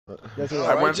Yes,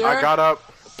 I got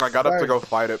up to go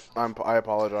fight it. I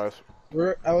apologize.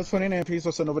 I was putting in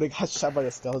peaceful so nobody got shot by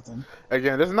a skeleton.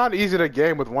 Again, this is not easy to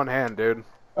game with one hand, dude.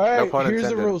 Alright, No pun here's the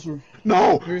intended. rules.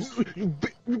 No!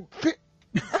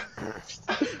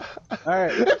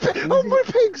 Alright. Oh my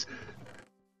pigs!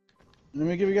 Let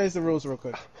me give you guys the rules real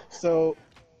quick. So,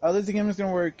 how this game is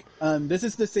gonna work, this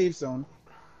is the safe zone.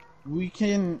 We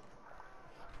can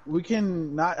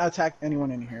not attack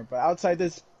anyone in here, but outside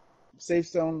this safe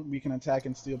zone, we can attack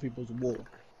and steal people's wool.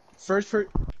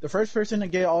 The first person to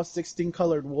get all 16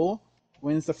 colored wool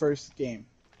wins the first game.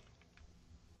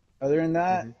 Other than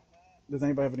that, does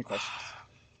anybody have any questions?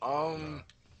 What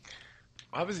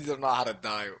happens if you don't know how to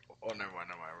die? Oh, never mind.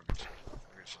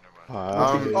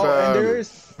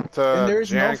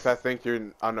 Janix, I think you're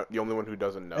the only one who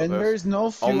doesn't know and this. there's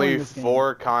no fuel only in this game.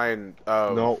 4 kind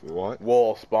of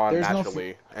wool spawn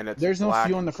naturally, and it's there's no black,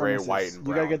 fuel in the gray, furnaces. white, and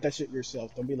brown. You gotta get that shit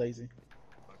yourself. Don't be lazy.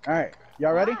 All right,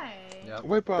 y'all ready? Yep.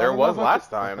 Wait, but There was last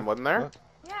time, wasn't there?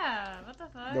 Yeah, what the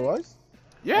fuck? There was?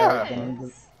 Yeah.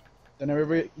 Then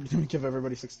everybody, give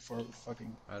everybody 64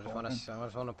 fucking. I just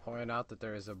want to point out that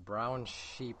there is a brown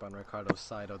sheep on Ricardo's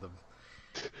side of the.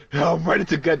 I'm ready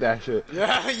to get that shit.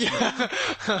 Yeah.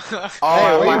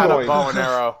 Oh, I had a bow and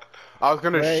arrow. I was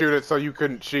gonna shoot it so you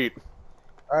couldn't cheat.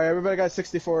 All right, everybody got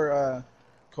 64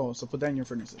 coal, so put that in your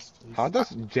furnaces. Please. How does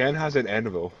Jan has an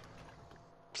anvil?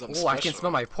 Oh, I can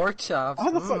smell my pork chops. How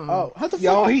the fuck? Oh, how the fuck?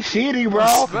 Yo, he's cheating, bro.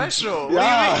 Special.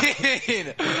 Yeah. What do you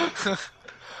mean?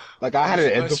 Like I had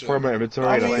an anvil for my inventory.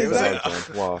 I and mean, I is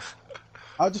that- wow.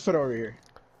 I'll just put it over here.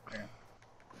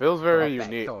 Feels very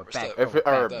unique.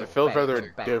 It feels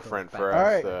rather different for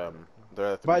us.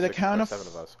 By the count of 7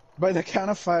 of us. By the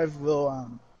count of 5, we'll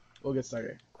get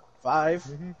started. 5,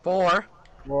 4,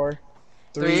 4,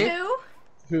 3, 2,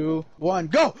 2, 1,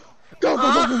 go! Go!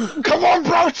 Come on,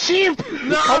 bro, sheep!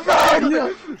 No, Come on!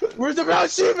 Where's the brown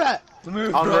sheep at? On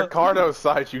Ricardo's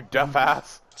side, you deaf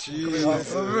ass.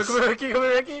 Jesus. Come here,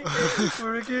 Ricky.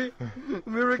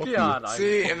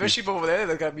 See, if there's sheep over there,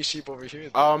 there's gotta be sheep over here.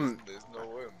 There's no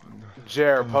way, man.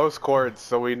 Jer, post chords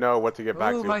so we know what to get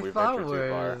back to my if we venture too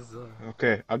far. flowers.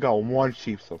 Okay, I got 1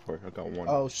 sheep so far. I got 1.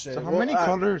 Oh shit. So how many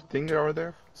colors things are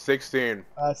there? 16.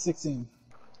 16.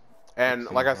 And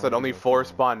like I said, only 4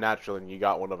 spawn naturally, and you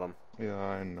got one of them. Yeah,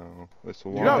 I know. It's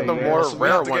You got the more So we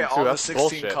rare have to one get too. all the That's 16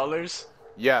 bullshit. colors?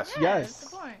 Yes. Yeah, Yes.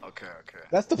 that's the point. Okay.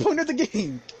 That's the point of the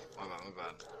game. My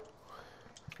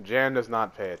bad. Jan does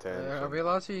not pay attention. Are we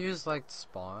allowed to use like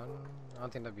spawn? I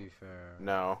don't think that'd be fair.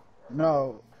 No.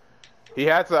 No. He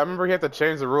had to. I remember he had to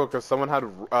change the rule because someone had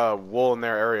wool in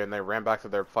their area and they ran back to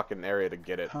their fucking area to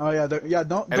get it. Oh yeah,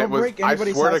 don't And break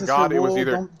anybody's I swear houses to God, for it was wool.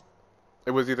 either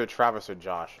it was either Travis or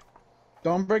Josh.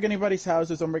 Don't break anybody's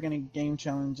houses. Don't break any game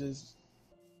challenges,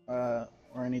 or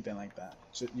anything like that.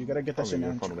 So you gotta get that shit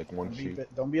now. Like 1 sheep.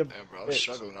 Don't be a. Damn, bro, I'm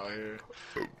struggling out here.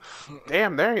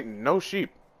 Damn, there ain't no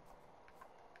sheep.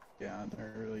 Yeah,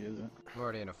 there really isn't. I'm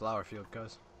already in a flower field,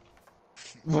 guys.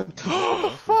 What What the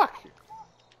fuck?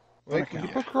 Wait, can you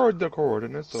put the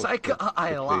coordinates of I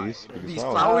the lied. place? Because These I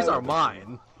don't flowers know. are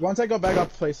mine. Once I go back, I'll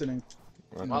place it in.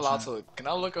 Am I allowed to? Can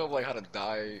I look up like how to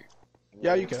die?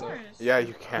 Yeah, you can. Yeah,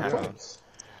 you can.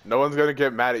 No one's gonna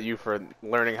get mad at you for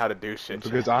learning how to do shit.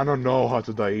 Because I don't know how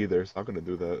to die either, so I'm gonna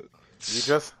do that. You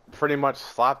just pretty much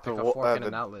slap the Like a fork in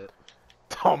an outlet.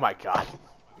 Oh my god.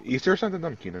 Easter something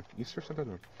done, Keenan. Easter something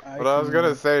done. What I was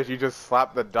gonna say is you just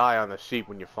slap the die on the sheep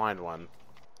when you find one.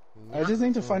 I just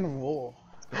need to find wool.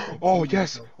 Oh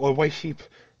yes! Oh, white sheep.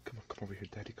 Come over here,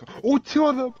 Daddy. Come. Oh, 2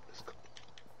 of them. Let's go.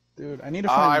 Dude, I need to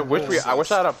find. I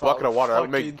wish I had a bucket of water. That would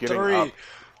make getting up.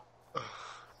 Fucking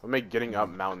Would make getting up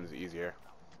mountains easier.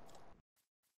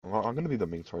 Well, I'm gonna be the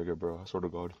main target, bro. I swear to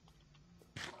God.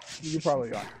 You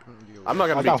probably are. I'm not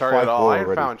gonna I be got targeted at all. 5-4 I ain't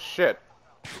already. found shit.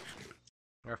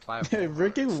 You're 5. If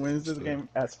Ricky wins this game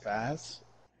as fast,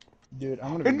 dude,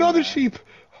 I'm gonna. Be Another mad. sheep.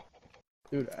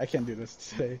 Dude, I can't do this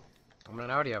today. I mean,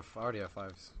 I already have 5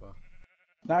 as well.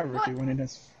 Not Ricky winning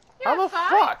this. How the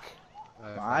fuck?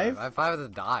 I have 5 of the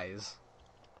dies.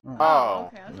 Oh,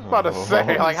 okay. I was about to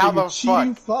say, like, how the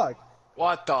cheating fuck?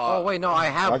 What the? Oh wait, no, I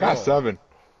have. I got wool. 7.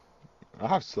 I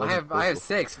have 7. I have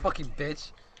 6. Fucking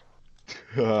bitch.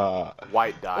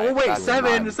 White die. Oh wait, That's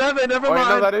 7. mine. 7. Never Oh, mind.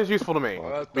 no, that is useful to me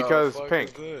What the because fuck pink.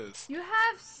 is this? You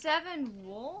have 7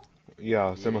 wool?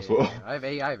 Yeah, 7 as well. I have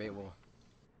 8 wool.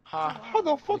 Huh? How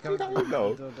the fuck you don't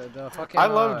know? The fucking, I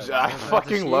love. I the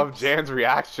fucking love sheeps- Jan's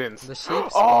reactions. The sheep Oh,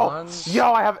 spawns.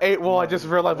 yo, I have 8 wool. I just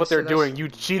realized what they're That's- doing. You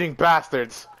cheating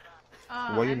bastards.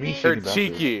 What do you mean They're cheating bastards?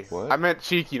 cheeky. What? I meant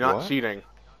cheeky, not What? cheating.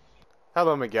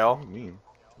 Hello, Miguel. What do you mean?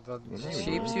 The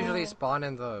sheeps usually spawn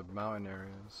in the mountain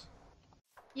areas.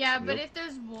 Yeah, but Yep. if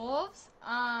there's wolves,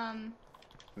 And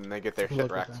they get their shit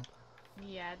Look at wrecked. that.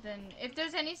 yeah, then if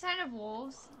there's any sign of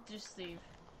wolves, just leave.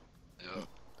 Yeah.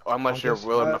 Unless I you're guess-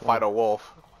 willing to fight a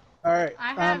wolf. All right.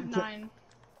 I have T- 9.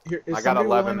 here, is I got somebody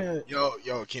 11. willing to?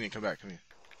 Yo, Keenan, come back. Come here.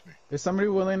 Is somebody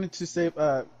willing to say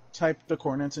type the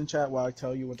coordinates in chat while I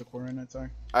tell you what the coordinates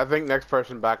are? I think next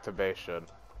person back to base should.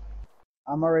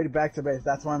 I'm already back to base.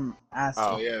 That's why I'm asking.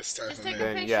 Oh. Oh yeah, it's time Just for take me. a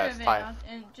Then picture yes, of it type.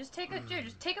 and just take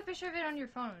a picture of it on your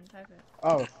phone and type it.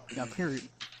 Oh, yeah, period.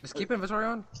 Just keep inventory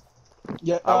on.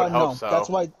 Yeah, I would no. hope so. That's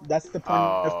why. That's the point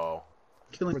of Oh.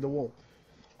 killing the wolf.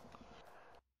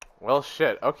 Well,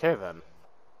 shit. Okay then.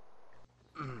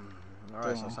 All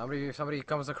right, so somebody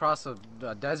comes across a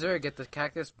desert, get the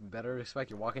cactus. Better respect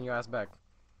you. Walking your ass back.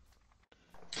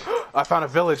 I found a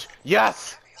village.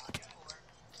 Yes.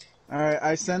 All right,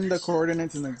 I send the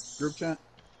coordinates in the group chat.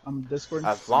 Discord.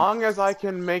 As long as I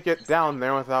can make it down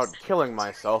there without killing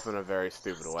myself in a very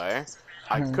stupid way,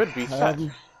 I could be set.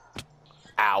 Ow.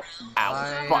 Ow. Bye.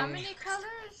 How Fuck. many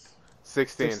colors?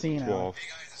 16. 16 out. 12.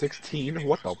 16?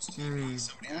 What the?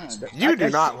 Yeah, You do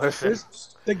not listen.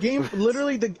 there's- The game,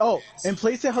 literally and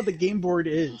place it how the game board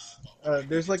is.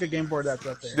 There's like a game board that's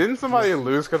up there. Didn't somebody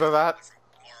lose because of that?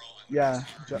 Yeah,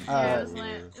 Yeah, it was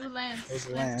Lance. It was Lance. it was Lance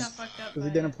Lance. got fucked up. because he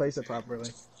by didn't it. place it properly.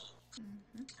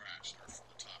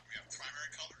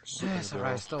 Yes,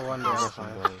 alright. Still one down.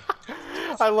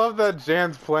 I love that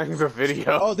Jan's playing the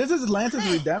video. Oh, this is Lance's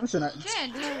redemption.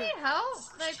 Jan, do you need help?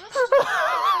 Like, what's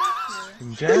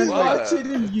the Jan, What? Watch it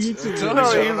in YouTube. Tell No, me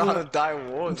you he's- don't know how to die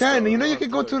once. Jan, though. you know you can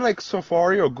go to like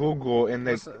Safari or Google and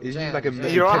like Listen, it's Jan, just like a Jan.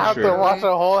 mini You don't have to picture. watch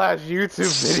a whole ass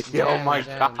YouTube video. Oh my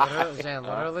Jan, god. Jan,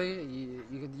 literally,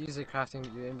 you can use it crafting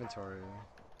your inventory.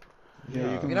 Yeah, you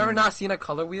Have can. you never not seen a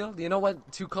color wheel? Do you know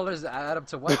what 2 colors add up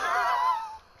to what?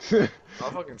 I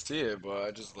fucking see it, but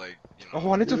I just like, you know.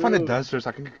 Oh, I need to find a Ooh. desert so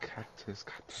I can get cactus.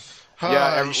 God.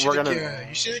 Yeah, and you should we're gonna-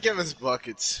 You should have given us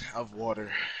buckets of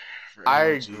water. for I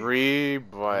energy. agree,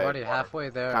 We're already but halfway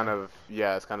there. kind of,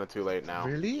 yeah, it's kind of too late now.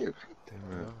 Really? God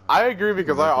damn it. I agree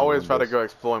because I Never always done try to this. go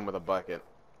exploring with a bucket.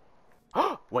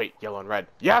 Wait, yellow and red.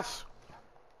 Yes!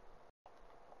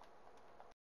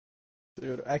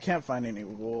 Dude, I can't find any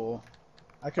wool.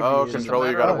 I could Oh, be It's just a controller,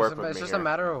 you matter gotta of- work it's with It's me just here. a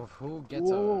matter of who gets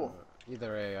Whoa.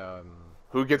 either a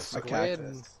Who gets... A squid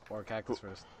cactus. or cactus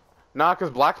first. Nah, because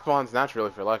black spawns naturally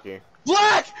if you're lucky.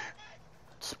 Black.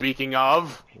 Speaking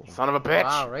of, son of a bitch.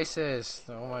 Wow, racist!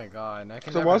 Oh my god! I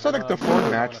can So never what's get like the on- 4 I wanna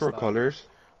natural stop. colors?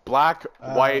 Black,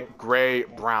 white, gray,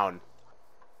 brown.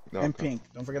 No, And okay. pink.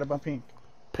 Don't forget about pink.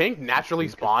 Pink naturally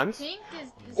spawns? pink is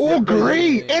Oh, Yeah, great!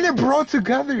 really. And it brought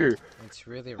together. It's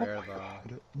really rare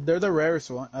though. They're the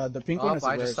rarest one. The pink one Oh, is the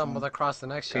I just rarest stumbled one. across the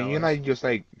next Can challenge. you and I just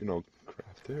like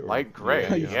craft it? Or... Light gray,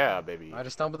 Yeah, yeah, yeah. baby. I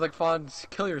just stumbled upon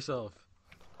kill yourself.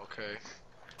 Okay.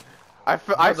 I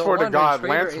The swear to one God,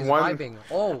 trader Lance is won. vibing.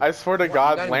 Oh, I swear to what, you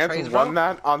God, got any Lance trades, won bro?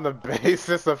 that on the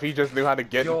basis of he just knew how to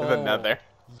get into the Yo. nether.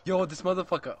 Yo, this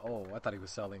motherfucker. Oh, I thought he was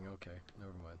selling. Okay,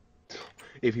 never mind.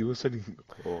 If he was selling...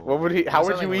 Oh. What would he? He How was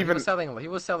would selling- you even? He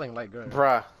was selling like good.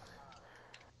 Bruh.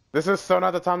 This is so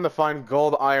not the time to find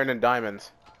gold, iron, and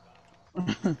diamonds.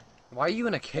 Why are you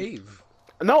in a cave?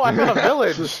 No, I found a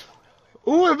village.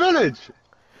 Ooh, a village!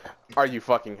 Are you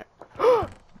fucking? Bro,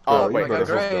 Oh you wait, I better got this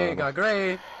is, hope gray, so. got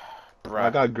gray. I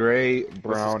bruh. got gray,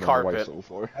 brown, and carpet. white so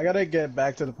far. I gotta get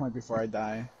back to the point before I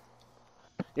die.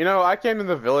 You know, I came to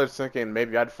the village thinking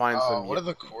maybe I'd find some. What are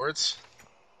the chords?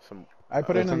 some. I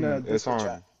put it It's in the on- it's Discord on.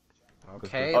 chat.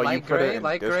 Okay, Oh, you light put it gray, in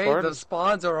light gray. Discord? The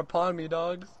spawns are upon me,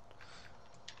 dogs.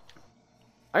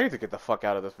 I need to get the fuck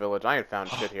out of this village. I ain't found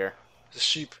shit here. The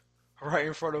sheep right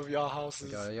in front of y'all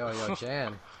houses. Yo,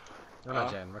 Jan. No,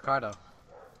 not Jan. Ricardo.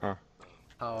 Huh?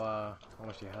 How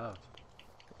much do you have?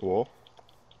 Well,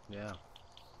 Yeah.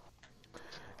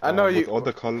 I know with you. all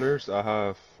the colors, I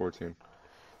have 14.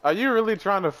 Are you really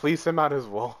trying to fleece him out his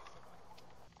wool?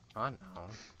 I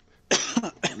know.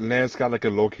 Lance got like a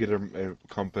locator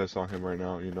compass on him right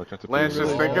now, trying to Lance, put it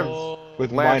just really- think of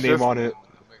with Lance, my name just- on it.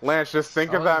 Lance. Just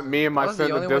think of that meme I I was sent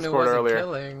the to only one who Discord wasn't earlier.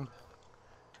 killing.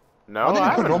 No, I didn't I kill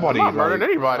haven't. nobody, I'm not murdering like-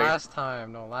 anybody. Last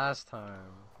time.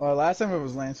 Well, last time it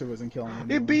was Lance who wasn't killing Hey,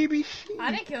 anyone. baby sheep.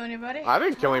 I didn't kill anybody. I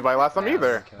didn't kill anybody last time Yeah,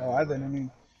 either. Oh, I didn't. I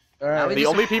mean, all Ali right. The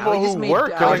just- only people Ali just who made- were Ali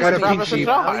killing I just got a was made- pink Travis and sheep.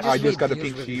 Josh. Ali I just got a made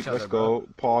pink deals with sheep. each Let's other, bro. go,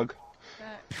 Pog.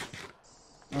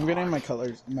 I'm getting my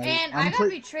colors. And I got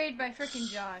betrayed by freaking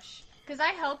Josh. Because I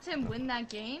helped him win that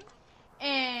game.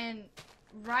 And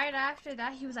right after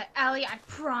that, he was like, Ali, I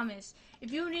promise.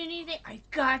 If you need anything, I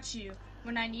got you.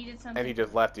 When I needed something. And he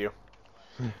just left you.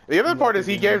 The other part is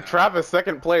he gave Travis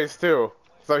second place too.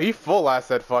 So he full ass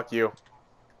said fuck you.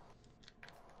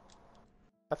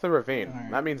 That's a ravine.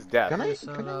 Alright. That means death. Can I? This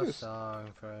Can I love just? song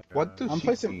for What do I'm sheep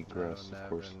placing- eat? Grass, of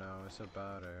course.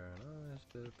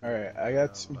 Alright, I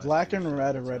got black and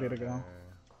red ready to go.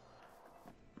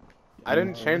 I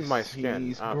didn't change my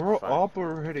skin. Jeez, Oh, grow fine. up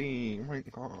already. Oh my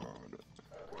god.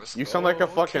 Let's You sound go. like a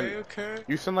fucking. Okay.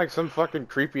 You sound like some fucking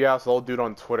creepy ass old dude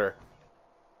on Twitter.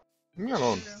 Leave me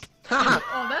alone.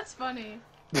 Oh, that's funny.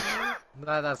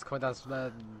 That's quite. That's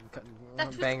That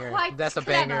was banger. quite That's a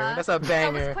clever. banger. That's a That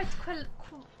banger. was quite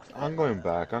I'm going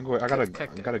back. I'm going. I gotta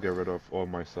Kick it. get rid of all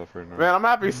my stuff right now. Man, I'm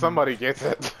happy somebody gets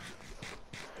it.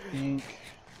 Pink.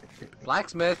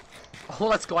 Blacksmith. Oh,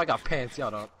 let's go. I got pants.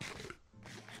 Y'all don't.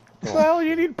 Well,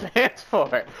 you need pants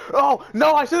for it. Oh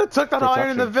no, I should have took that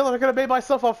iron in the Protection. village. I could have made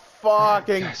myself a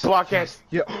fucking bucket.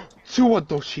 Yeah, 2 of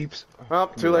those sheeps. Well,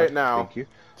 Give me too late that. now. Thank you.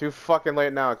 Too fucking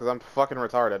late now, because I'm fucking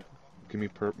retarded. Give me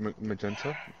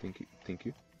magenta. Thank you. Thank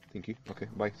you. Thank you. Okay,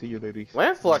 bye. See you, ladies.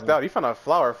 Lance lucked out. He found a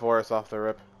flower for us off the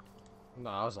rip. No,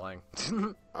 I was lying.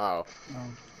 Oh.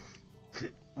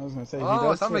 I was gonna say. he Oh,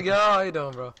 does something. take- How you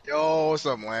doing, bro? Yo, what's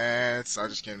up, Lance? I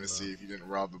just came to see if you didn't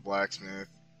rob the blacksmith.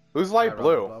 Who's light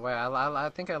blue? Wait, I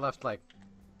think I left like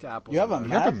apples. You have a in You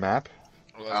there. have a map?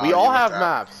 We all have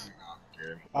maps.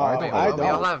 Oh, I I don't. don't.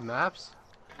 We all have maps.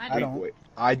 I don't. Wait,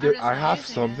 I did. just I not have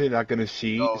using something that can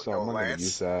sheet, Yo, so yo, I'm not gonna Lance,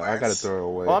 use that. I gotta Lance. throw it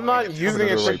away. Well, I'm not I'm using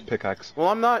Another it. right pickaxe. Well,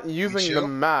 I'm not using the chill?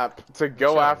 map to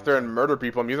go Chill, after chill. and murder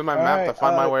people. I'm using my map to Alright,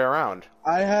 find my way around.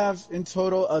 I have in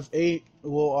total of 8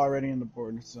 wool already in the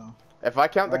board, so If I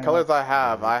count the Right. colors I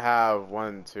have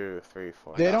 1, 2, 3,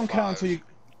 4. they don't five. count until you.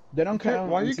 They don't Okay, count.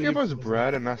 why you until give us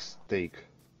bread and not steak?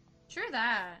 True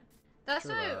that. That's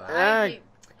True what that. I Eh. think.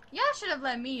 Y'all should have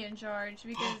let me in charge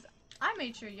because I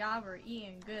made sure y'all were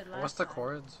eating good last What's the time.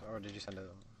 chords, or did you send it?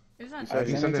 It was on said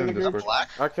You sent send it it to in the the group. Discord.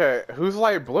 Black? Okay, who's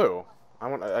light blue?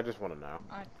 I just want to know.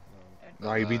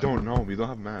 Nah, we don't know. We don't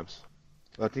have maps.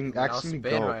 I think I'll actually spin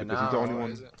go right because he's the now. only What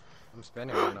one. is it? I'm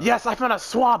spinning right now. Yes, I found a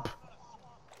swamp!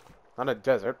 Not a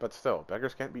desert, but still.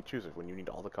 Beggars can't be choosers when you need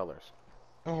all the colors.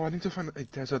 Oh, I need to find a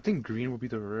desert. I think green would be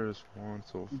the rarest one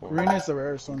so far. Green is the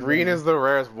rarest one. Green is the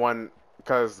rarest one,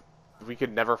 because we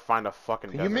could never find a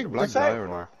fucking Can desert. you make We black saw dye it or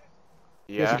before. no?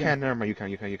 Yeah, Yes, you can. Never mind. You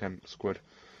can. Squid.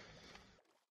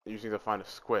 you just need to find a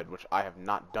squid, which I have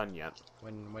not done yet.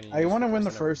 When you I use want to win the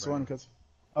never first burn. one because,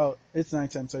 oh, it's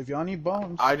nighttime. So if y'all need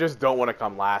bones, I just don't want to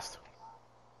come last.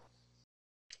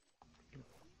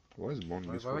 Why is bone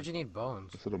Why useful? would you need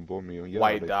bones? Instead of bone meal. Yeah,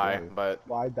 White they dye, fly. but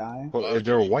why die? Well,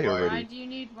 they're white Why already. do you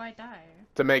need white dye?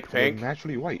 to make They're pink.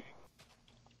 naturally white.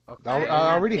 Okay.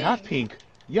 I already have pink.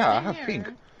 Yeah, I have Here, pink.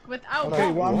 Without Okay,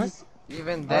 bones. well, I'm What? just,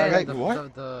 Even Alright, then, the,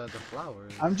 what? the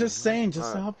flowers. I'm just saying, just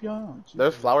to Alright. help you out.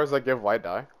 There's flowers that give white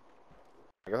dye.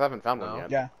 I guess I haven't found one No.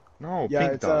 yet. Yeah, No, yeah,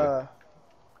 pink it's dye.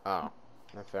 Oh,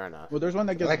 that's fair enough. well, there's one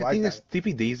that gives Like I white think dye. it's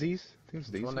TP daisies. I think it's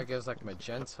The one that daisies. gives like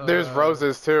magenta. There's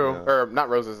roses too, Yeah. or not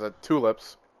roses,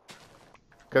 tulips.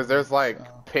 Because there's like So-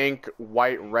 pink,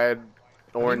 white, red, How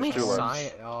do you orange make tulips.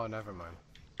 cyan? Oh, never mind.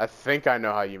 I think I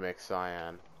know how you make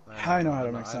cyan. I know how to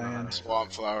I make cyan. make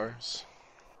Swamp flowers.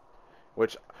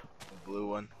 Which, The blue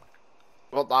one.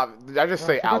 well, I just Oh, I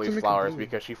say forgot to Allie's make a flowers blue.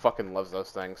 because she fucking loves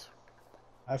those things.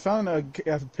 I found a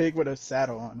pig with a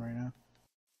saddle on right now.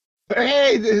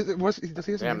 Hey, does he have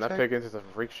Damn, some that tag? pig is a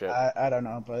freak shit. I don't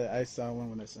know, but I saw one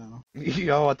with a saddle.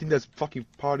 Yo, I think that's fucking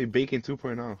party bacon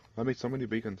 2.0. I made so many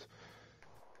bacons.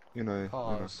 You know,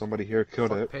 Pause. somebody here killed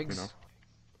Fuck it. pigs. You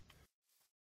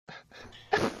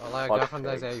know. All I Fuck got from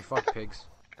that is pigs. yeah, you fuck pigs.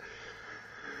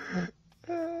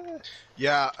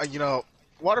 Yeah, you know,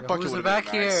 water Yo, bucket who's would the have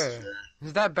back been nice. here?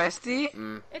 Is that bestie?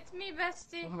 Mm. It's me,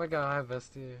 bestie. Oh my god, hi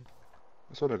bestie.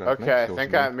 That's what I got. Okay, I Kills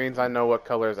think me. that means I know what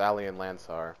colors Allie and Lance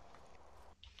are.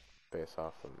 Based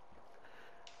off them.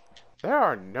 There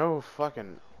are no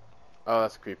fucking... Oh,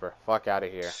 that's a creeper. Fuck out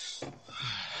of here. I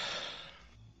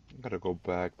gotta go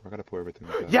back. I gotta put everything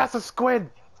back. Yes, a squid!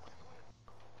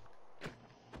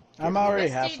 I'm already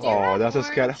Bestie, half do you full. Oh, have that's a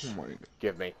orange? scat. Oh my god.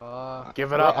 Give me.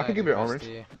 Give it up. I can give you orange.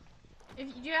 If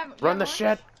you have, you Run the have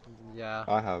shit! Yeah.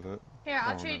 I have it. Here,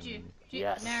 I'll Oh, trade no, you. no,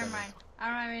 Yes. Never mind. I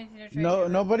don't have anything to trade No, you.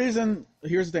 nobody's in.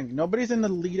 Here's the thing. Nobody's in the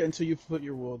lead until you put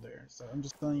your wool there. So I'm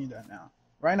just telling you that now.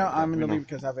 Right now, Okay, I'm in we the know. lead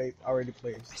because I've already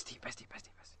placed. Bestie.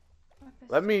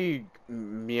 Let me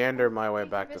meander my way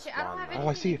back to Bestie, I don't spawn. have then. Oh,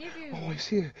 I see anything it. to give you. Oh, I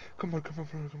see it. Come on.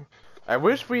 I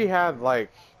wish we had,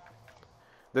 like...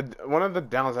 One of the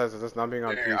downsides of this not being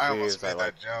on Dang, PC I is almost that, made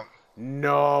like... that jump.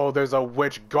 No, there's a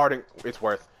witch guarding... It's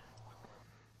worth.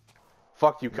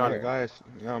 Fuck you, Yeah, cunt. guys.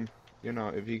 You know,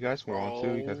 if you guys want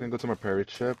to, you guys can go to my pirate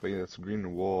ship. But yeah, it's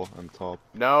green wool on top.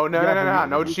 No, no, Yeah, no, no, but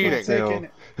no, no you cheating. can't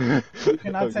take Sale. You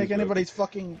cannot take anybody's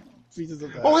fucking pieces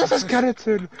of that. Oh, that's a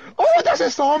skeleton. Oh, that's a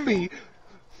zombie.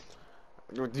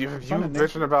 You Fun and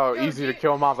bitching about Yo, easy to dude,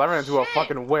 kill mobs. I ran into a shit.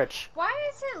 fucking witch. Why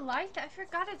is it like that? I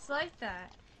forgot it's like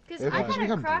that. Because Yeah, I because we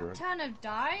had a have crap bread. ton of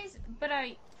dyes, but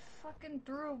I fucking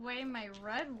threw away my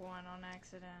red one on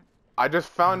accident. I just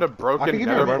found a I can broken give you a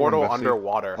nether red one, portal Bestie.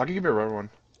 underwater. I can give you a red one.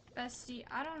 Bestie,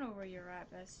 I don't know where you're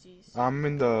at, besties. I'm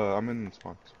in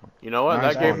spawn. You know what? Nah,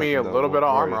 That it's gave fine, me like a in the little bit of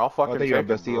wall armor. area. I'll fucking there you go, take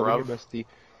it, Bestie. Over here, bruv. Bestie.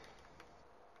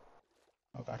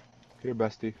 Oh god. Here,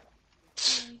 Bestie.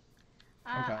 Okay.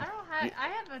 I don't have. I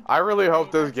have a. I really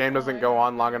hope this That's game all doesn't I go have.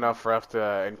 on long enough for us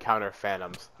to encounter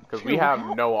phantoms. Because we Shit, have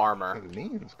how- no armor.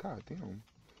 Lanes, god damn.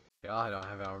 Yeah, I don't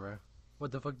have armor.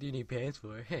 What the fuck do you need pants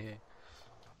for?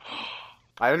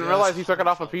 I didn't Yes, realize he took it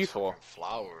off found a this peaceful. fucking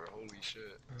flower. Holy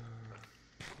shit.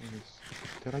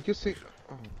 Did I just say?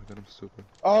 Oh my god, I'm stupid.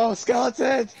 Oh,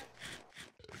 skeleton!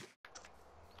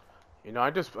 You know,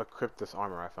 I just equipped this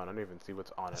armor I found. I don't even see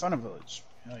what's on it. Son of village.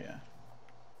 Hell yeah.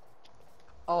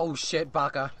 Oh shit,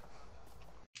 Baka.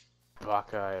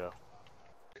 Baka.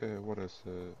 Okay, what is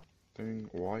it? Thing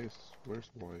Y is where's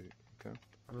Y? Okay.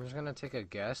 I'm just gonna take a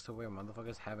guess to where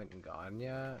motherfuckers haven't gone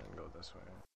yet and go this way.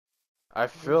 I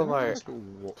feel like...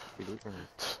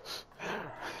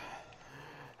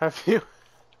 I feel...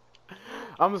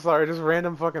 I'm sorry, just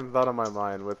random fucking thought on my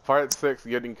mind. With part 6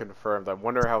 getting confirmed, I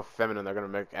wonder how feminine they're gonna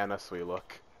make Anasui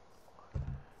look.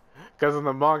 Because in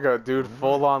the manga, dude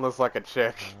full on looks like a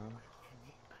chick.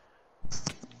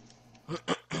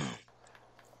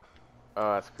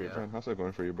 Oh, that's creepy. Man, how's that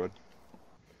going for you, bud?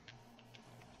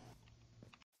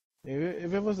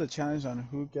 If it was a challenge on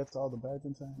who gets all the beds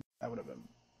in time, I would have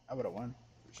won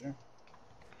for sure.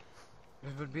 It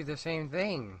would be the same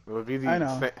thing. It would be I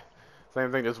know. the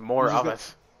same thing, just more You just of got-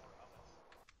 it.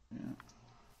 Yeah.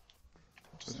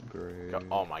 That's great.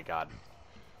 Oh my god.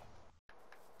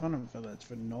 Son of village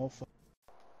for no fun.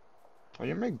 Oh,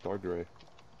 you make dark gray.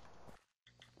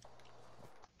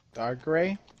 Dark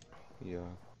gray. Yeah.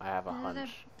 I have a Isn't it,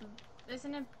 hunch.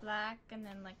 isn't it black and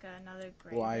then like another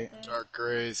gray? White. right there? Dark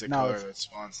gray is a No, color it's- that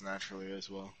spawns naturally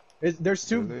as well. There's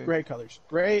two Really? gray colors,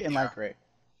 gray and light gray.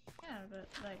 Yeah, but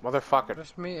like. Motherfucker.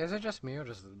 Just me? Is it just me or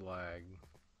just lag?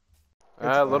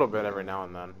 A little bit every now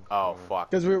and then. Oh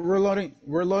fuck. Because we're loading chunks.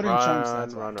 Run,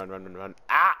 That's why. run.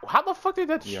 Ah! How the fuck did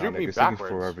that Yeah, shoot like me it's taking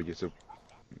backwards? forever. You so.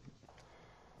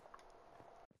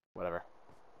 Whatever.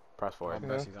 Press Oh, forward.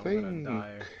 Bessie, I'm gonna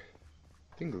die.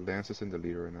 I think Lance is in the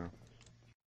lead right now.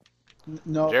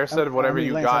 No. Jared said whatever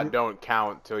you Lance, got don't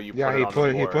count till you Yeah, put he it on the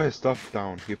he board. put his stuff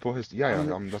down. He put his How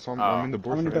many- that's on Oh. I'm in the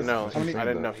board. How many for him. No, How many- I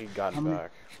didn't know he got how it many-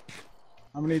 back.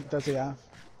 How many does he have?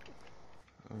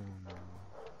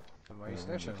 Why are you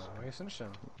snitching? Why are you snitching?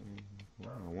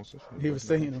 He was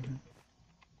saying.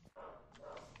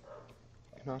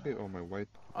 Okay, oh my white.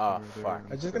 Oh over there. fuck.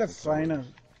 I just gotta find a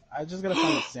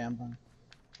sandbone.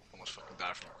 Almost fucking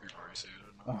died from a creeper, you see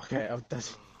it? Okay,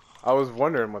 that's I was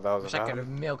wondering what that was Wish I could about. have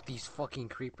milked these fucking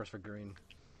creepers for green.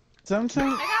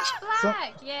 sometimes. I got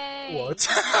black! Yay!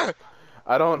 What?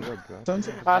 I don't. Sometimes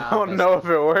I don't know if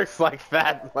it works like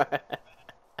that.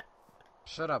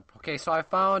 Shut up. Okay, so I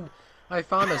found a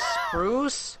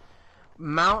spruce,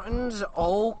 mountains,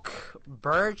 oak,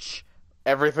 birch,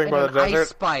 Everything and but an the ice desert.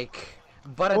 spike.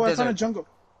 But a oh, I desert. found a jungle.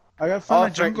 I got Oh,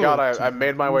 found a thank jungle. God! I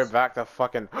made my way back to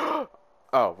fucking.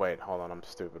 Oh wait, hold on. I'm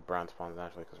stupid. Brown spawns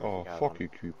naturally because Oh, fuck you,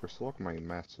 Creeper. Suck my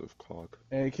massive cock.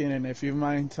 Hey, Keenan, if you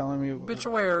mind telling me, Bitch,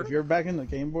 where? if you're back in the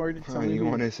game board, tell me You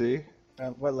wanna see?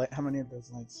 how many of those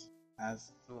lights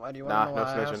has. Why do you Nah, want to know no why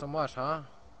I have snitching. so much, huh?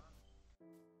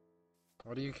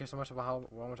 What do you care so much about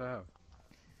how much I have?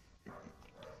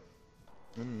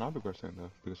 Not because I'm saying that,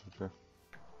 because I'm sure.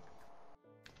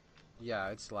 Yeah,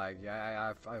 it's like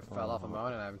I fell off a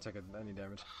mountain and I haven't taken any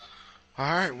damage.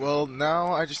 Alright, well,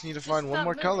 now I just need to find one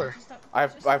more color.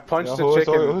 I've punched Yeah, the who's-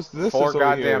 chicken who's this 4 is over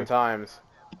goddamn here? times.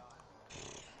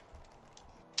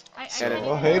 I And can't it- even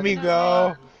Oh, here we open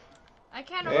go. I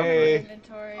can't Hey. open my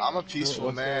inventory. I'm a peaceful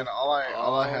What's man. up?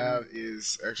 All I have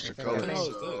is extra What What colors. the hell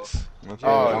So. is this? Okay,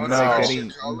 Oh, I'm no. not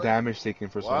getting damage taken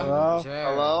for some What? reason. Hello? Jared.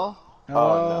 Hello?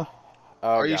 Hello? Oh,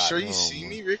 Are you God. sure you Oh, see my-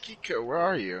 me, Ricky? Where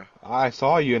are you? I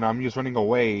saw you and I'm just running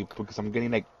away because I'm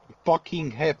getting like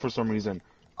fucking hit for some reason.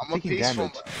 I'm a Taking peaceful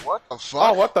damage. man. What the fuck?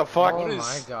 Oh, what the fuck? Oh What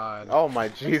my is- god. Oh my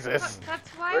Jesus. That's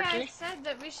why I Ricky? said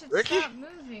that we should Ricky? stop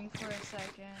moving for a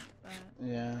second. But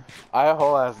Yeah. I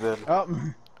whole ass did.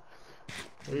 Oh,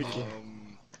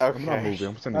 I'm not Okay. moving.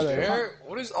 I'm standing Hello. still. Where?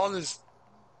 What is all this?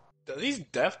 Are these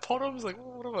death totems? Like,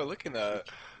 what am I looking at?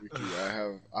 Ricky,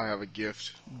 I have a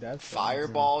gift. that's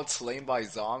Fireball, slain by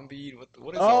zombie.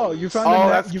 What is Oh, all you this? found Oh,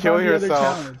 the that's you kill found the other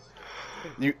yourself. challenge.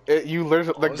 You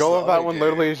literally, the What's goal the of that other one game?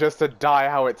 literally is just to die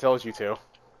how it tells you to.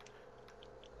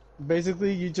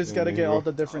 Basically, you just gotta get all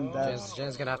the different depths.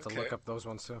 Jen's gonna have to look up those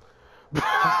ones too.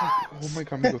 Oh my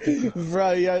god, amigo, thank you.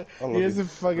 Bro, yeah, I love he you. hasn't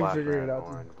fucking Black, figured red, it out.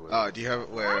 orange, blue. Oh, do you have?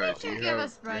 Why Wait, didn't do you you give have?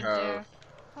 us Do you bread, have? Jer?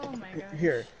 Oh my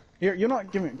god. Here, you know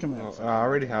what? Give me. Oh, I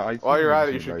already have. While you're at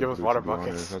it, you should give us water to be honest.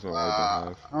 buckets. That's what I don't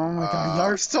have. Oh my god,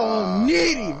 you're so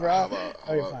needy, bro. hold on, Okay,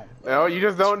 hold on. fine. No, you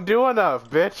just don't do enough,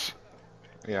 bitch.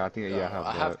 Yeah, I think yeah,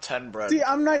 I have 10 bread. See,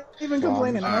 I'm not even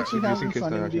complaining. I'm Alright, actually just in having case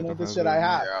fun I and actually you know don't the have shit it. I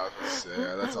have. Yeah, I was gonna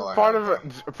say, that's all I Part have.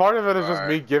 of it is just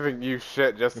me giving you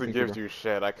shit just to Thank you, give bro. you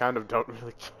shit. I kind of don't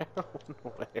really care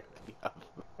one way or the other.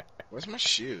 Where's my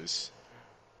shoes?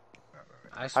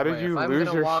 I How swear, did you if I'm lose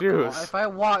gonna your walk, shoes?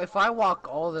 if I walk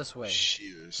all this way to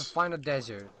Shoes. find a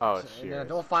desert, Oh, and then I cheers.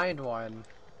 don't find one,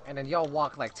 and then y'all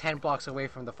walk like 10 blocks away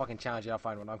from the fucking challenge, y'all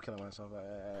find one. I'm killing myself.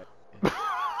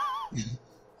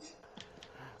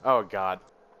 Oh god.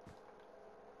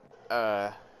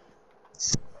 I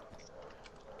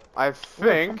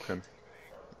think Pumpkin.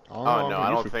 Oh, no, I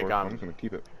don't think I'm- just gonna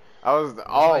keep it. I was. Where's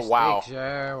Oh my wow. steak,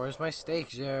 Jer? Where's my steak,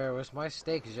 Jer? Where's my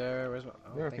steak, Jer? Where's my?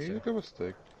 Oh, Yeah, thanks, can you Jer. give a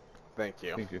steak? Thank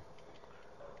you. Thank you.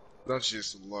 Don't you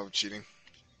just love cheating?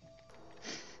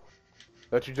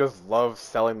 Don't you just love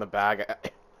selling the bag?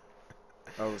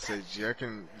 I would say Jer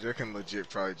can legit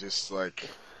probably just like.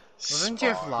 Wasn't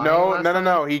Jer spawn. flying No, last no, no, time?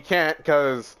 no. He can't,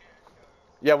 cause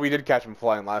yeah, we did catch him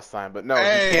flying last time, but no,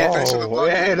 Hey, he can't. thanks for the Oh,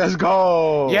 bucket. hey, let's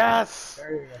go! Yes.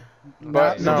 There you go.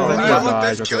 But No, no. does Hey, anyone- look, Guys,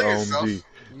 that's that's killing an yourself. OMG.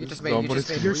 You just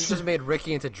Somebody- made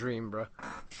Ricky into Dream, bro.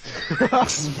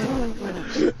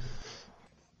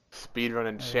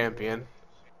 Speedrunning champion.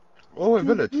 Oh, wait,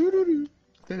 village.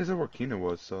 I think this is where Kina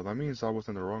was, so that means I was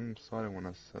on the wrong side when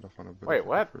I said I found a village. Wait,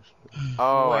 what? First.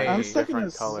 Oh, Wait. I I'm need stuck in different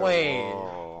this- colors. Wait.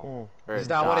 Whoa. Oh, Or Is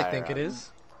that what I dye, think it rather. is?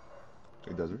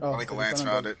 it doesn't. Oh, I think it's Lance on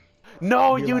found the- it.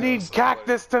 No, You you like need those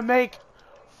cactus to make.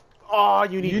 Oh,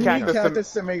 you need You need cactus.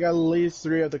 cactus to make at least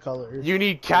 3 of the colors. You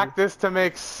need cactus to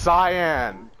make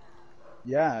cyan.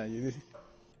 Yeah. You...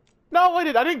 No, I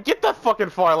didn't get that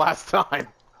fucking far last time.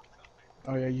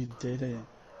 Oh yeah, you did it.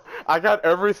 I got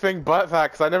everything but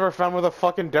that because I never found where the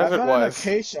fucking desert I found an was.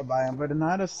 acacia biome, but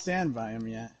not a sand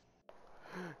biome yet.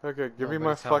 Okay, give me Nobody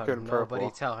my tell fucking him. purple.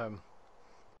 Nobody tell him.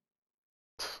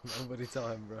 Nobody tell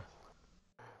him, bro.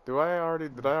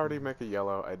 Did I already make a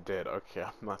yellow? I did. Okay,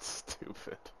 I'm not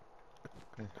stupid.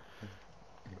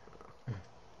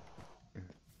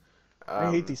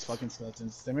 I hate these fucking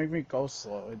skeletons. They make me go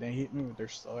slow. They hit me with their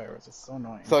slow arrows. It's so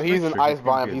annoying. So he's an Sure, ice you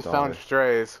biome. can He's get found dye.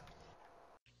 strays.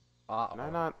 Uh Can I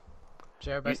not?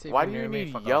 Jer, bestie, Why if do you're you near me,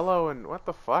 need fuck off. yellow and what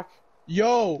the fuck?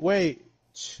 Yo, wait.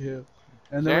 Chill.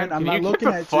 And then Jan, I'm can not you looking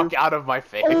get the at fuck you. out of my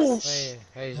face? Oh,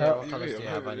 Hey, Jer, what colors do you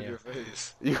have on you?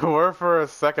 You were for a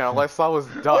second. All I saw was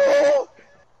dust.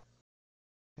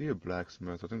 Be a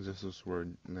blacksmith. I think this is where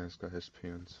Nance got his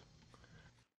pants.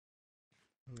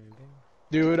 Maybe.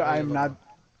 Dude, Why are you I'm not.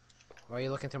 Why are you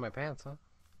looking through my pants, huh?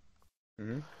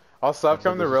 Also, I've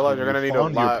come to realize you're gonna need a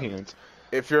Found your lot. pants.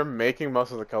 If you're making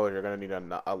most of the colors, you're gonna need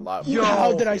a lot. Yo, more.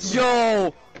 how did I?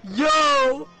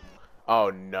 Yo! Oh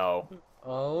no.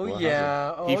 Oh What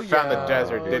yeah, oh He found the yeah,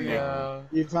 desert, oh, didn't he? yeah.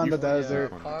 You found You- the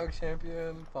desert. Yeah, Pog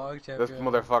champion, Pog champion. This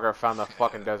motherfucker found the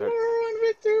fucking desert.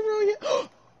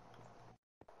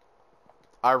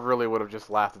 I really would have just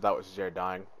laughed if that was Jared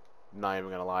dying. Not even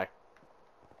gonna lie.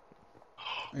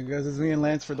 I guess it's me and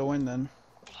Lance for the win then.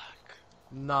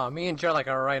 Nah, me and Jer like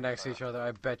are right next to each other.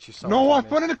 I bet you so. No, I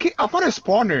found I found a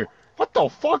spawner. What the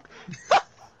fuck?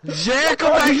 Jer,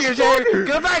 come back here, Jer!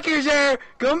 Come back here, Jer!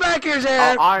 Come back here, Jer!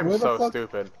 Oh, I'm Where the so fuck-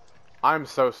 stupid. I'm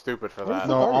so stupid for that.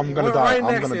 No, I'm gonna We're die. right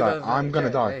I'm next gonna to die. the- I'm gonna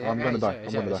Jer, die. hey, I'm hey, gonna die. Jer, I'm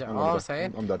Jer, gonna die. Jer, I'm all gonna I'm die.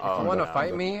 saying, I'm dead. Oh, if you I'm wanna dead.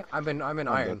 fight I'm me, dead. I'm in I'm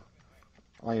iron. dead.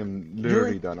 I am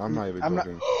literally done. I'm not even I'm not.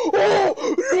 joking.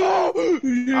 Oh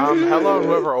no! Hello,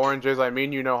 whoever Orange is. I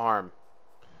mean you no harm.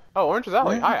 Oh, Orange is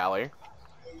Allie. Yeah. Hi, Allie.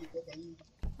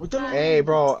 What the? Hey,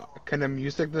 bro, can the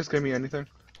music just give me anything?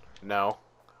 No.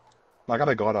 I got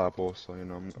a god apple, so you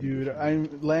know.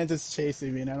 Dude, Lance is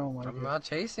chasing me and I don't like I'm it. not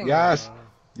chasing Yes.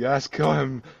 you. Yes, kill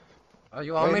him. Oh,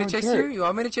 you want I me to don't chase care. you? You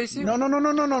want me to chase you? No.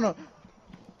 Well,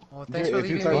 thanks Yeah, for if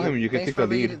you leading tell me. him, you can thanks take for the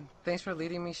lead. leading. Thanks for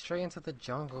leading me straight into the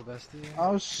jungle, bestie.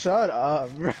 Oh, shut up,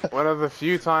 bro. One of the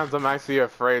few times I'm actually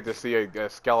afraid to see a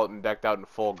skeleton decked out in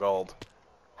full gold.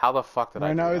 How the fuck did I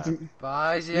Right do now that? it's.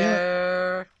 Bye,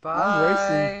 Jer. I'm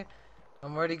racing. Bye.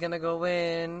 I'm already gonna go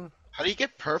win. How do you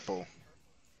get purple?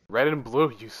 Red and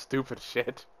blue, you stupid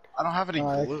shit. I don't have any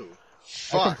I- blue. I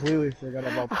Fuck. completely forgot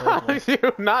about How purple. do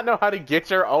you not know how to get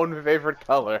your own favorite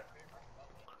color?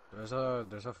 There's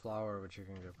a flower which you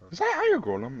can get. Is that iron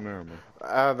golem? Never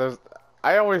mind.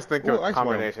 I always think Ooh, of ice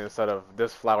combination instead of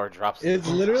this flower drops. It's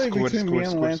literally between me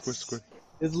and Lance. Squid.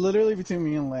 It's literally between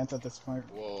me and Lance at this point.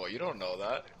 Whoa, you don't know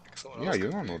that. Someone Yeah, else you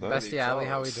could don't be know that. really Bestie Ali,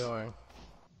 how we close. doing?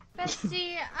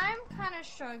 Bestie, I'm kind of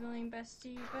struggling,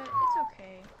 Bestie, but it's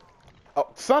okay. Oh,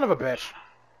 son of a bitch!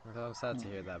 I'm sad to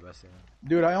hear that, Bestie.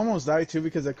 Dude, I almost died too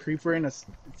because a creeper and a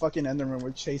fucking enderman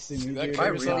were chasing See me, that dude. If I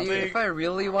It was creeper not really, fair. if I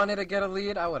really wanted to get a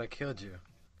lead, I would have killed you.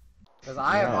 Cause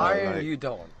I have Yeah, iron, like- you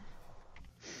don't.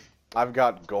 I've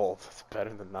got gold. It's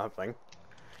better than nothing.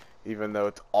 Even though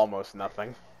it's almost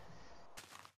nothing.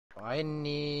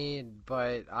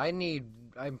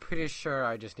 I'm pretty sure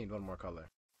I just need one more color.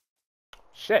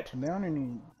 Shit. They only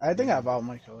need. I think I have all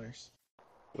my colors.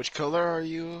 Which color are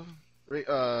you,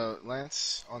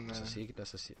 Lance? On the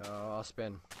That's a secret. I'll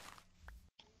spin.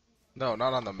 no,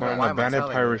 not on the Or an Why map. am I abandoned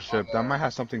telling pirate you? ship. That might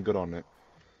have something good on it.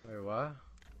 Wait, what?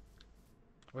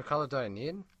 What color do I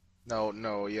need?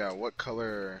 No, yeah. What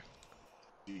color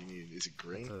do you need? Is it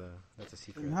green? That's a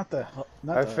secret. Not the.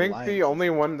 Not I the think lion. the only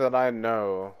one that I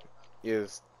know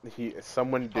is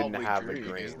someone didn't Probably have the green.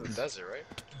 green. It's the desert,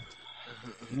 right?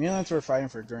 Me and Lance were fighting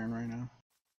for green right now.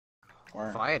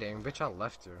 Or Fighting, bitch! I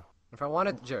left you. If I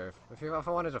wanted, Jerv, if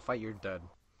I wanted to fight, you're dead.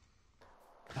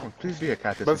 Oh, please be a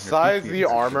cactus. in here. Besides Please the be a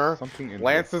cactus. armor, Something in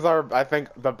Lances are, I think,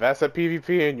 the best at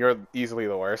PvP, and you're easily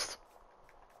the worst.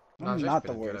 No, I'm Jerv's not the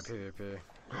pretty good worst. at PvP.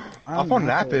 I found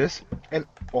not the- lapis, and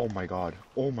oh my god,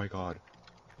 oh my god,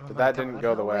 Oh But my that didn't God,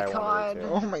 go the oh way my I wanted it God.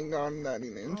 to. oh my god, Nanny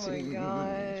Oh Nancy.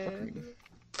 my Fuck God. me.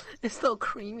 It's so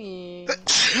creamy.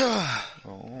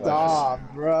 Oh. Stop,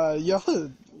 bruh.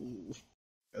 Yo.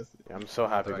 Yeah, I'm so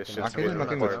happy this I shit's I can do I'm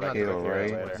nothing not but the- I'm not KO, the-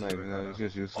 right? later. Like, it's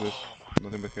just useless.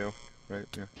 Nothing but KO, right?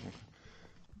 Yeah.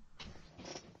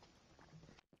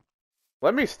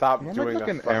 Let me stop Can I doing make like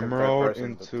the an fucking emerald third person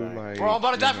into thing. like? Bro, I'm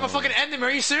about to die you from a know- fucking enderman.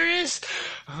 Are you serious?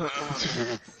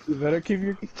 You better keep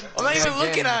your. I'm not even Jan-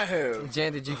 looking at him.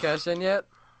 Jan, did you cash in yet?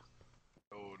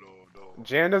 No.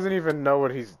 Jan doesn't even know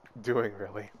what he's doing,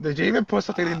 really. Did you even put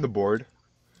something in the board?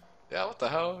 Yeah, what the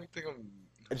hell? You think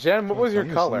I'm Jan, what was your I'm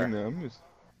just color? seeing them, I'm just-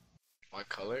 my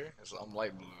color? I'm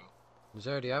light blue.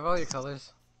 Jerv, do you have all your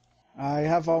colors? I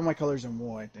have all my colors in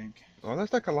wool, I think. Oh,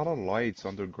 there's like a lot of lights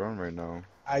underground right now.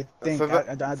 I think. So,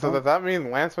 I don't. does that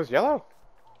mean Lance was yellow?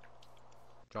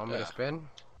 Do you want me to Yeah. spin?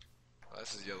 Oh,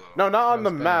 this is yellow. No, not on No,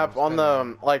 the spinning, map. On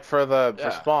the like for the Yeah.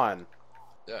 spawn.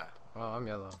 Yeah. Oh, I'm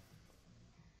yellow.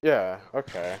 Yeah.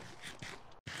 Okay.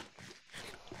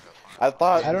 I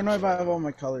thought. I don't know if I have all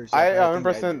my colors. I yet,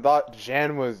 but think 100% thought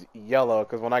Jan was yellow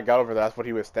because when I got over there, that's what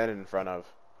he was standing in front of.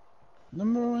 do.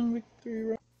 Number one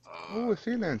victory. Oh, a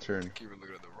sea lantern. Keep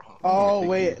looking at the wrong. Oh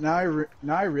wait, now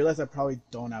I realize I probably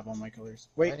don't have all my colors.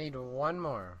 I Wait, need one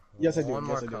more. Yes, I do. One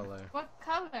more Yes, I do. color. What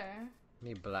color? I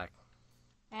need black.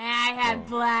 I have Oh.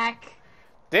 black.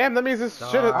 Damn, that means this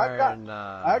shit. Is... I got- Darn,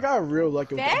 I got real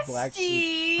lucky with the black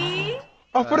sheep. Bestie.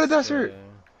 Oh, for the desert.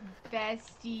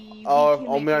 Bestie. Oh, we if can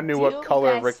only make I a knew what deal,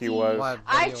 color Ricky bestie. was. What,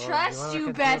 I buddy, trust wanna you,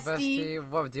 make a deal, bestie.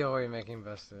 What deal are we making,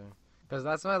 bestie? Because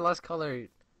that's my last color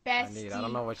I Bestie. need. I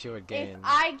don't know what you would If gain.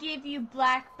 I give you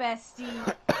black,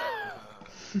 bestie,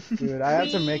 Dude, I have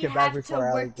to make it back we before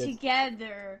have to I work get.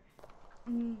 together.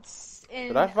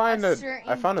 Did I find a a- certain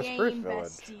I found a spruce game, village.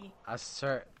 bestie. I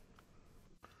cert.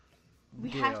 We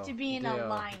have to be in deal,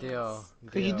 alliance. Deal.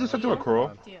 Hey, you deal. just have to do a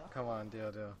crow. Deal. Come on,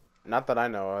 deal. Not that I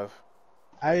know of.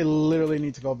 I literally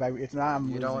need to go back. If not, I'm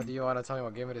You losing. don't? Do you want to tell me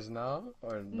what game it is now,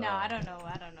 or no? No, I don't know.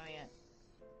 I don't know yet.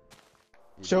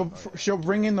 You She'll don't know yet. she'll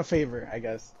bring in the favor, I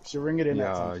guess. She'll bring it in.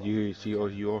 at some Yeah,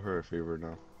 point. you owe her a favor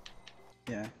now.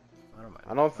 Yeah. I don't mind.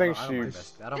 I don't think I don't mind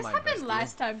she's- bestie. I don't This mind happened bestie.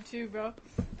 last time too, bro.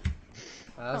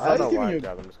 That's- I don't know giving why, you-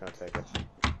 guys. I'm just gonna take it.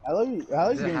 Ali's Did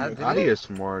it getting have- good. did Ali is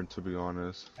smart, to be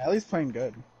honest. Ali's playing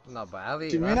good. No, but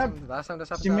Ali, She may last time this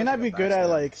happened, She may not she be got good at backstabbed.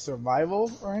 like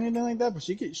survival or anything like that, but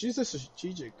she's a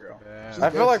strategic girl. Yeah. I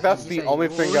feel like that's He the said- only ooh,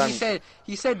 thing I'm.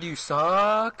 He said you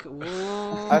suck.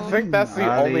 Ooh. I think that's the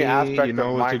Ali, only aspect you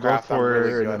know of what to go Minecraft I'm for really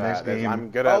in the good next at. Is game. I'm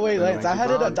good at. Oh wait, the Lance, I had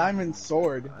it a found- diamond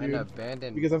sword, An dude,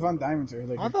 abandoned. because I found diamonds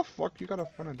earlier. How the fuck you gotta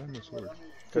find a diamond sword?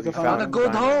 Because I you Found a found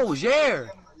good diamonds. hole, yeah.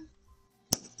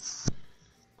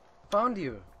 Found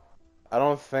you. I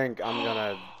don't think I'm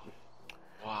gonna.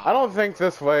 Wow. I don't think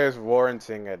this way is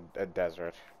warranting a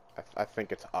desert. I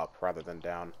think it's up rather than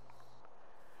down.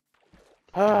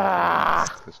 Ah!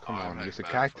 Cactus, come Oh, on, I'm it's a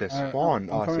back. cactus. Alright, Spawn.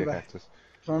 I'm Oh, I see coming a back. cactus.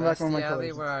 coming back on my Bestie Ali,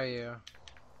 colors. where are you?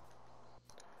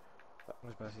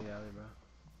 Where's Bestie Ali,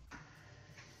 bro?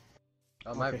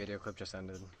 Oh, my Okay. video clip just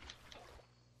ended.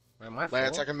 Am I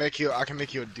Lance, full? I can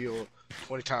make you a deal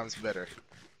 20 times better.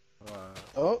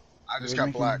 Oh, I just We're got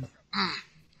making- black.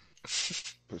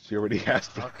 But she already has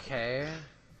to. Okay.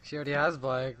 She already has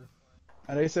black.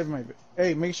 I already saved my.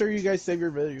 Hey, make sure you guys save your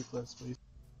video clips, please.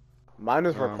 Mine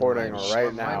is recording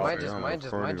right now. Mine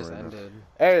just ended.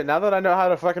 Hey, now that I know how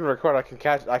to fucking record, I can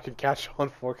catch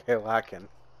on 4K lacking.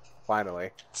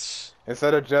 Finally.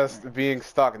 Instead of just being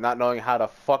stuck, not knowing how the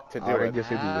fuck to do I it. guess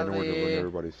they do anywhere to run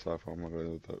everybody's stuff. I'm not gonna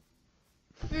do that.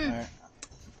 Alright.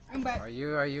 I'm back. Are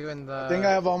you in the? I think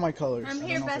I have all my colors. I'm I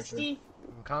here, don't know for sure. bestie.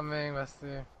 I'm coming,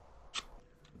 bestie.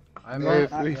 I'm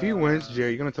If he wins, Jay,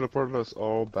 you're gonna teleport us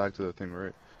all back to the thing,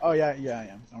 right? Oh yeah, yeah, I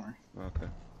am. Don't worry. Okay.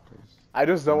 I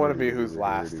just don't want to be who's Really,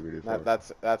 last. really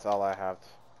That's all I have.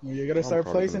 You gotta start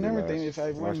probably placing gonna be everything last. if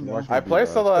I win, though. Watch I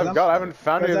placed all that I've got. I haven't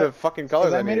found any of the fucking colors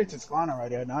Because I I made need. it to spawn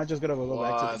already. Now I just gotta go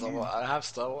back to the game. I have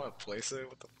stuff. I want to place it.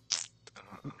 What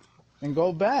the? And go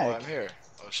Oh, back. I'm here.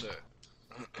 Oh shit.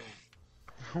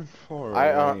 I'm far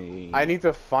I need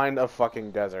to find a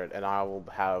fucking desert, and I will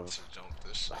have Jump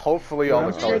this shit. hopefully all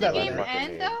I'm the sure colors that I Did the game fucking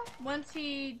end need. though? Once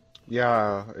he.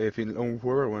 Yeah, if he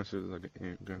whoever wins is like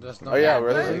Just Oh yeah,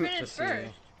 whoever this isn't, finished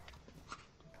first.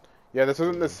 yeah, this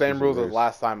isn't the same is a rules as race.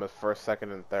 last time as first,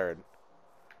 second, and third.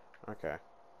 Okay.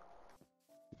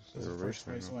 This is the first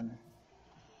place winner.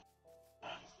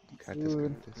 Cat this,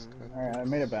 Dude. cat this, cat Alright, I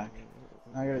made it back.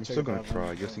 I gotta I'm check still it gonna out.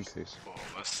 try, just in case. Oh,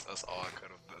 that's all I could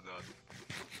have done.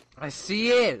 I see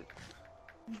it.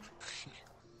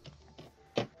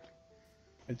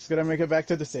 I just gotta make it back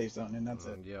to the safe zone, and that's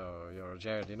it. Yo,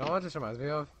 Jared, you know what this reminds me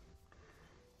of?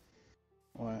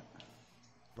 What?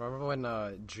 Remember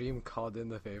when Dream called in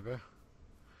the favor?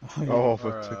 Oh,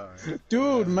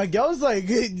 Dude, Miguel's like,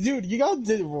 dude, you guys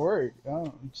did work.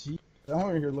 Oh, gee. I'm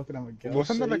over here looking at Miguel.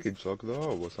 wasn't that like a joke though?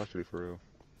 Or was it actually for real?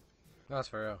 No, that's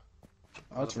for real.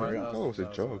 Oh, it's for real. That was a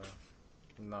joke.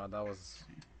 No, that was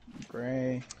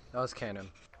Gray. canon.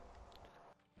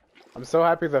 I'm so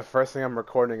happy the first thing I'm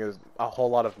recording is a whole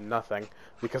lot of nothing,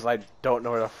 because I don't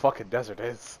know where the fucking desert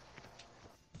is.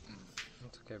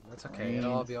 It's okay. It's okay.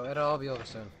 It'll all be over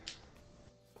soon.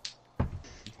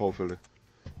 Hopefully.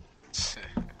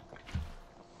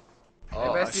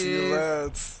 Oh, I see you, besties.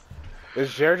 lads.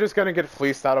 Is Jared just gonna get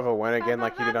fleeced out of a win again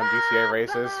like he did on GTA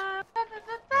races?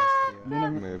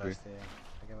 Maybe. Bestie.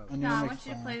 I need No, to I make want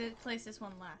you to fun. place this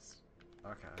one last.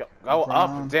 Okay. Go Brown.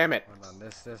 up, damn it! Hold on.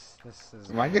 This is.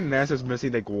 My Nance is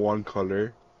missing like one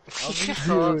color. I'll be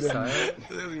so Dude. upset.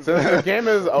 Since the game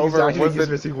is He's over, actually was just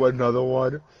it? missing another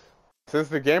one. Since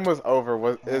the game was over,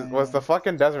 was the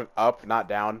fucking desert up, not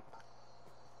down?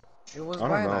 It was I don't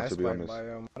by an know, ice to be bike honest.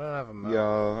 biome. I don't have a map. Yeah,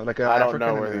 like an I don't African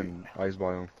know where and ice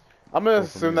biome. I'm gonna Well,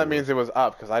 for assume me that it means it was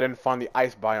up, because I didn't find the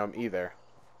ice biome either.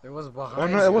 It was behind. Oh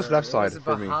no, it was left side It was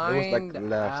for me. It was like behind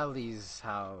left. Ali's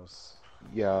house.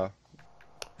 Yeah.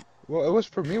 Well, it was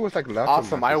for me. It was like left.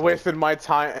 Awesome, I wasted my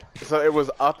time, so it was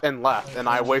up and left, and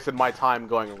I wasted my time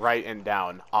going right and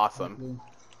down. Awesome.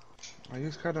 I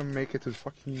just gotta make it to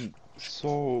fucking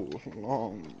so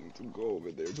long to go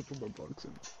over there to put my bugs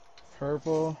in.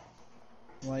 Purple,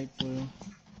 light blue.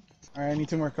 Alright, I need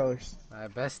 2 more colors.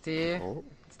 Alright, bestie. Oh,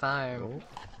 It's time. oh.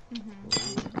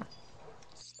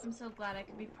 I'm so glad I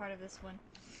could be part of this one.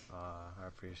 I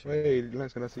appreciate it. Wait,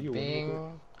 Lance, can I see you?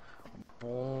 Bing.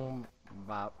 Boom.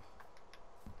 Bop.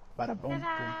 Bada boom. boom.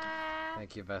 Ta-da!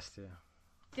 Thank you, bestie.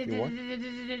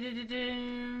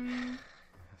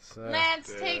 So,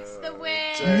 Lance takes the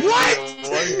win. What?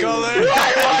 One color.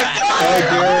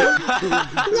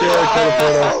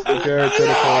 Jared,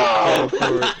 teleport.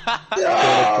 You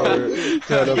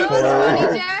know what's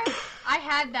funny, Jared? I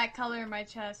had that color in my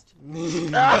chest.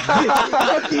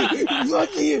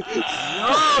 Fuck you!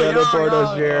 Teleport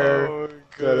us, Jared. Alright,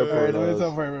 Teleport let me us.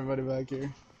 teleport everybody back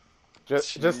here.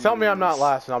 Just tell me I'm not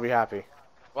last, and I'll be happy.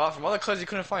 Wow, from all the colors you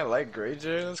couldn't find light gray,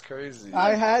 Jay? That's crazy.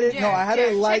 I had it, no, I had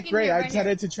Jared, it light check in gray. here, I right just had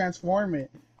here. it to transform it.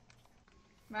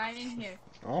 Right in here.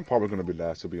 I'm probably gonna be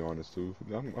last, to be honest, too.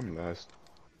 I'm last.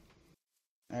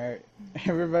 Alright,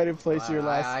 everybody place your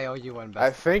last. I owe you one, I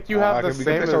bestie. think you have the we can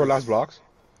same place our as... last blocks.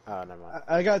 Oh, never mind.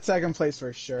 I got second place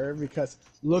for sure because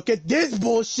look at this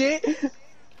bullshit!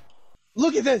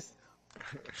 Look at this!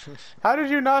 How did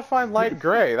you not find light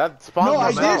gray? That spawns No, in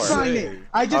I the did tower. find it!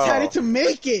 I just had it to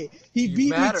make it! He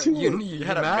beat me to it! You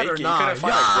had to mad make or it. You not? couldn't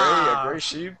find Yeah. a gray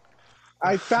sheep.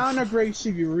 I found a gray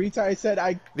sheep, you retard. I said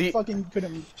I The- fucking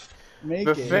couldn't make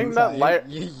The it. thing in that time. light,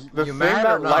 You the thing mad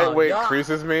or that not? lightweight Yeah.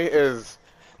 increases me is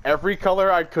every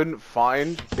color I couldn't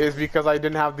find is because I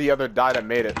didn't have the other dye that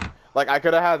made it. Like I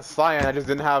could have had cyan, I just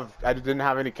didn't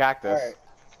have any cactus. Alright.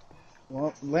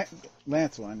 Well,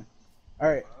 Lance won.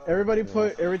 Alright, everybody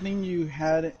put everything you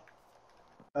had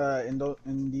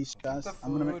in these chests.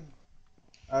 I'm gonna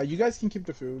make. You guys can keep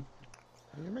the food.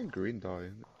 You make green dye.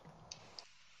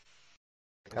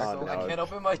 Oh, I no. can't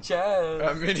open my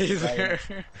chest. Me neither.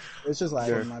 It's just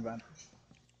lagging, Yeah. my bad.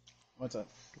 What's up?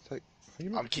 It's like, You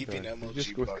I'm mentioned keeping that. Did you just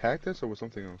MLG go with bucket. cactus or with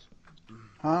something else?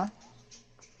 Huh?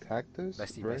 Cactus?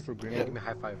 Bestie, Red or bestie. green? Yeah, give me a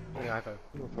high five. Give me a high five.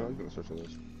 I'm gonna search for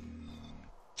this.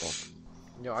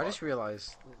 Yo, I just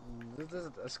realized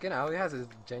the skin Ali has is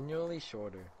genuinely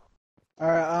shorter.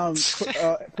 Alright,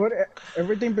 put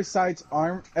everything besides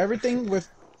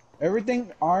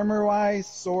everything armor-wise,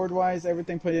 sword-wise,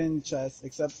 everything put in chest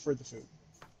except for the food.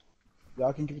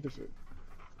 Y'all can keep the food.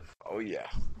 Oh yeah.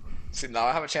 See, now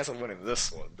I have a chance of winning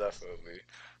this one, definitely.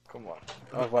 Come on.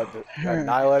 Of what?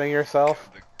 Annihilating yourself?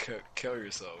 Kill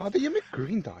yourself. How do you make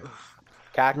green dye?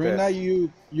 Cactus. Green dye,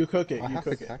 you cook it. I You have the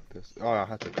cook it. cactus. Oh, I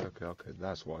have to cook it. Okay,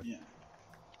 that's why. Yeah.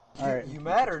 Alright. You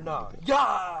mad or not?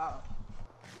 Yeah.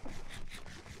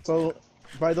 So,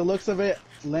 by the looks of it,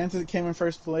 Lance came in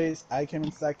first place. I came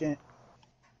in second.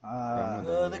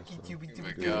 Look at you,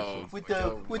 Miguel, with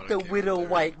Miguel the wanna widow get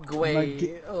white gray.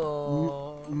 Miguel-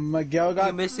 Oh, Miguel you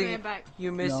got missing? Back.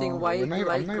 You missing No, white I'm not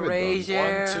like even gray done.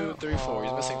 hair? 1, 2, 3, 4.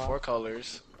 He's missing Aw. 4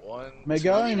 colors. 1,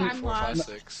 Miguel 2, 3, and- 4, 5, I'm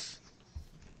 6.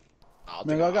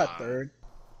 Miguel got third.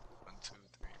 1, 2,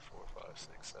 3, 4, 5,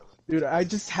 6, 7. Dude, I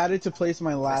just had it to place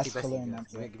my last Bestie, color bestie, and yeah.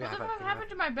 that's Give me it. a What high the five. fuck Give me a high happened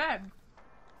to my bed?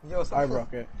 five. Yo, I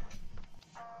broke it.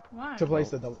 Why? To place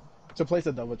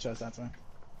the double chest, that's why.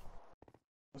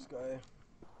 This guy.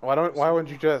 Why wouldn't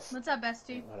you just... What's up,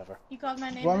 bestie? Whatever. You called my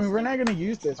name. Well, I mean, bestie? we're not gonna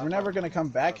use this. We're never gonna come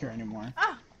back here anymore.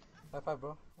 Ah! High five,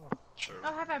 bro. Sure.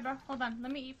 Oh, high five, bro. Hold on.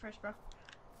 Let me eat first, bro.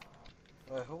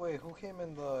 Who came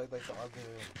in the other?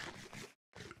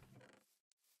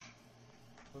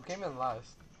 Who came in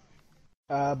last?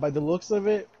 By the looks of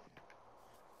it,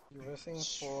 You're missing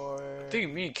 4. I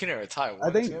think me and Keenan are tied. I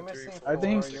think- You're missing I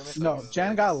think 4. You're missing no. 6.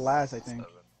 Jan got last, I think.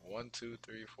 1, 2,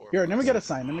 3, 4. Here, let me get a 5,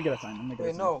 sign. Let me get a sign.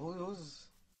 Wait, no. Who's?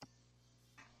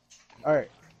 All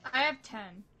right. I have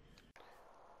 10.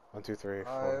 1, 2, 3,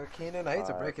 4. Keenan, I hate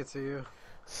to break it to you.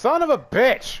 Son of a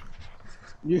bitch!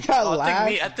 You got Oh, last.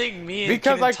 I think me and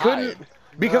Because Keenan I couldn't... tied.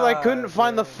 Because I couldn't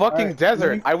find the fucking Alright, desert.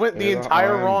 let me- I went the Yeah,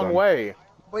 entire I'm wrong done. way.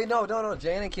 Wait, no.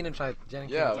 Jan and Keenan tried. Jan and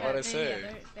Yeah, Keenan what'd I they,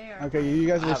 say? they are. Okay, you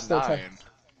guys I were have still 9. tied.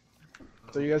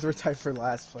 So you guys were tied for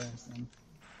last place. Then.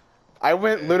 I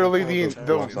went literally the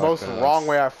Oh, most fuck. wrong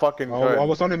way I fucking I could.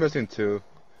 was only missing 2.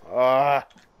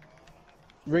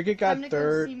 Ricky I'm got gonna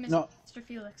third. go see No, Mr.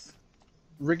 Felix.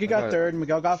 Ricky got Alright. third.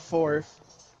 Miguel got fourth.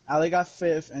 Ali got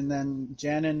fifth, and then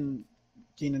Jan and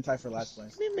Keenan tied for last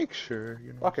place. Let me make sure.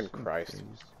 You know, Fucking some Christ.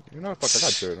 things. You know, fuck, I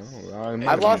got dirt.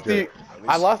 I lost the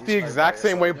At least exact fight by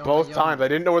same way yourself. both Yo, times. I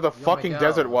didn't know where the yo, fucking Miguel.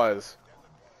 desert was.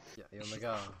 Yeah, yo,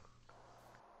 Miguel.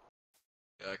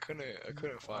 Yeah, I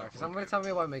couldn't find. Can somebody tell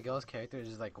me why Miguel's character is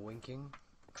just like winking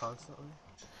constantly?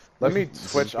 Let me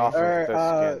switch off of Alright, this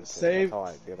skin. too. save That's all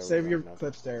I- the other save reason your I know.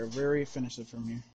 clips there. Very finish it from here.